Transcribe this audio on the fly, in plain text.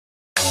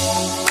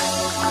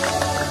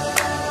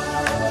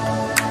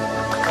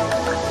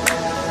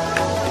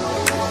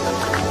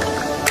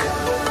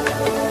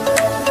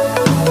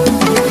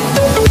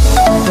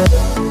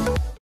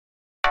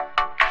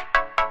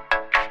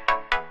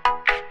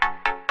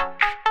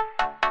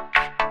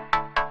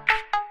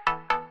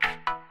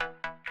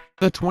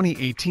The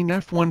 2018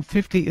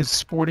 F-150 is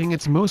sporting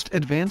its most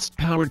advanced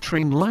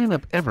powertrain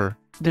lineup ever,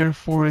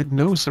 therefore it's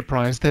no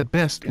surprise that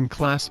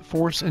best-in-class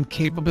force and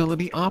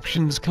capability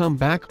options come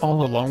back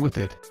all along with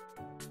it.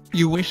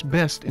 You wish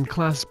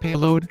best-in-class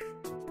payload?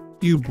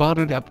 You bought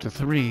it up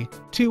to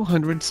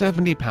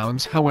 270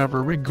 pounds.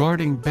 However,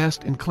 regarding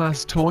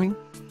best-in-class towing?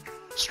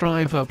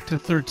 Strive up to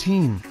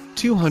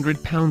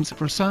 200 pounds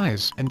for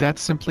size, and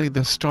that's simply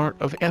the start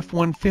of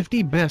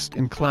F-150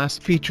 best-in-class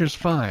features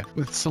 5,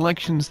 with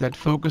selections that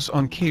focus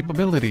on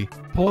capability,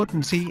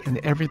 potency and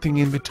everything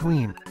in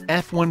between.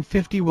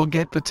 F-150 will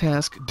get the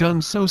task done.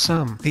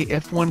 The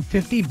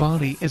F-150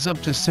 body is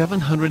up to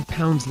 700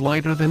 pounds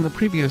lighter than the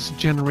previous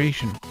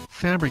generation,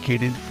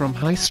 fabricated from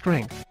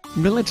high-strength,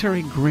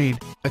 military-grade,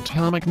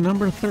 atomic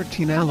number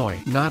 13 alloy.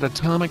 Not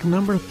atomic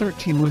number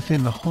 13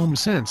 within the home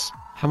sense,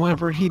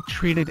 however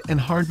heat-treated and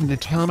hardened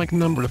atomic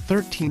number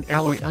 13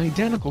 alloy,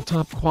 identical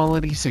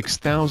top-quality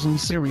 6000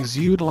 series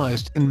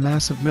utilized in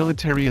massive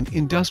military and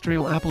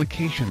industrial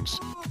applications.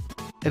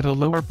 At a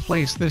lower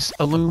place, this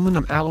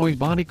aluminum alloy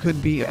body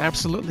could be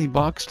absolutely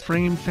boxed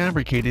frame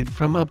fabricated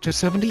from up to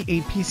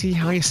 78 PC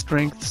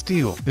high-strength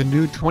steel. The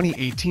new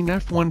 2018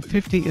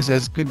 F-150 is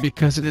as good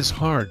because it is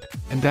hard,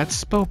 and that's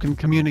spoken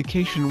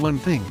communication. One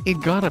thing,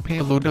 it got a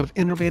payload of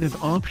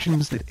innovative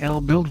options that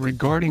I'll build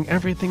regarding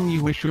everything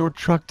you wish your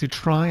truck to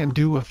try and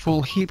do a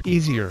full heap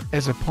easier.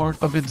 As a part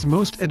of its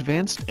most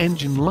advanced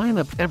engine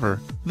lineup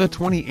ever, the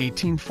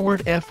 2018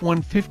 Ford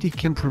F-150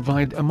 can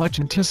provide a much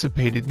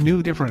anticipated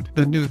new different.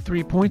 The new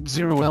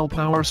 3.0L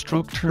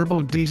Power-Stroke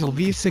Turbo Diesel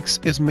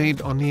V6 is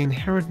made on the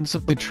inheritance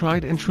of the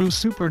tried and true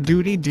Super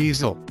Duty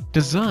diesel,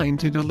 designed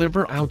to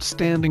deliver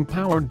outstanding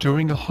power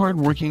during a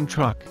hard-working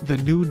truck. The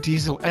new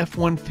diesel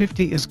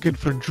F-150 is good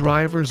for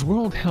drivers.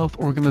 World Health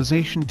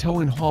Organization tow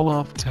and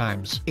haul-off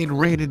times. It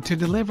rated to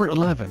deliver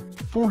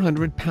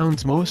 400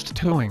 pounds most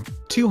towing,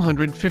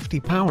 250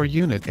 power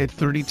unit at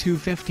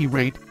 3250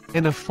 rate,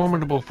 and a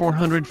formidable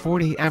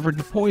 440 average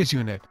poise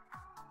unit.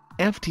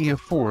 FTF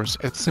force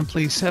at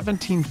simply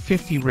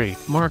 1750 rate.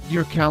 Mark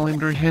your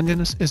calendar,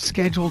 handiness is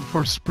scheduled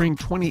for spring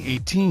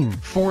 2018.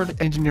 Ford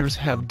engineers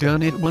have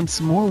done it once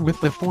more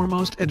with the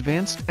foremost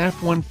advanced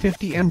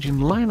F-150 engine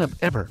lineup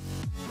ever.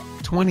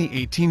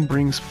 2018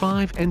 brings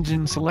 5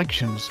 engine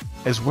selections,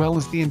 as well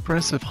as the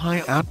impressive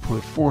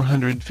high-output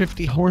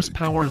 450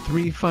 horsepower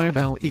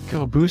 3.5L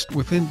EcoBoost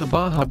within the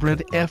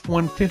Baja-bred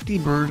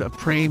F-150 bird of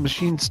prey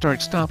machine.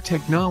 Start-stop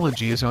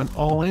technology is on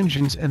all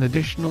engines, and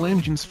additional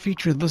engines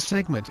feature the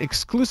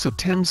segment-exclusive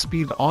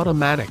 10-speed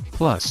automatic.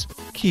 Plus,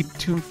 keep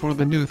tuned for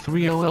the new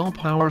 3.0L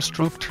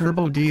Power-Stroke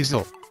Turbo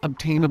Diesel,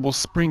 obtainable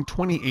spring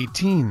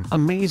 2018.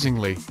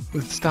 Amazingly,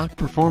 with stock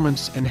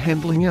performance and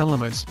handling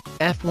elements,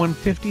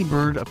 F-150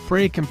 Bird of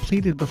Prey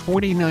completed the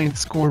 49th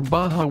score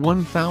Baja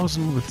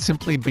 1000 with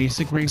simply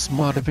basic race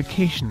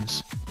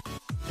modifications.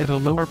 At a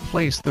lower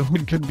place, the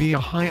hood could be a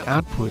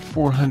high-output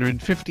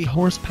 450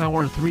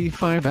 horsepower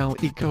 3.5L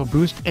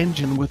EcoBoost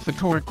engine with the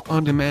torque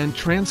on-demand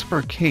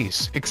transfer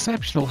case.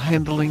 Exceptional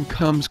handling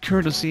comes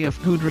courtesy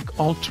of Goodrich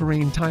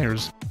all-terrain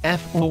tires,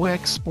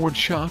 FOX Sport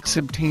shocks,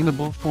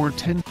 obtainable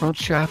 410 front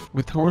shaft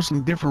with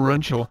Horsen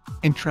differential,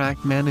 and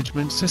track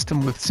management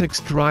system with 6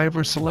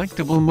 driver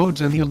selectable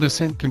modes and hill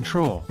descent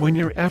control. When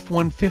your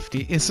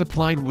F-150 is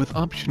supplied with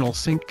optional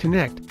Sync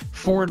Connect,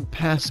 Ford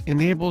Pass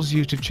enables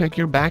you to check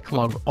your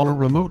backlog or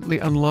remotely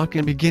unlock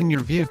and begin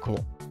your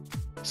vehicle.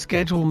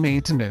 Schedule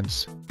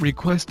maintenance,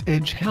 request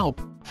edge help,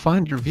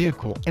 find your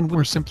vehicle, and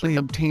we're simply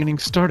obtaining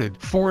started.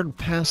 Ford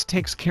Pass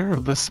takes care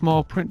of the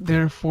small print,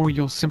 therefore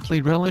you'll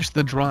simply relish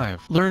the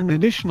drive. Learn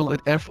additional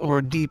at fordpass.com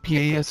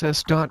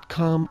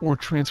or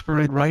transfer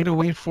it right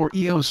away for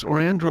iOS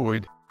or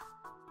Android.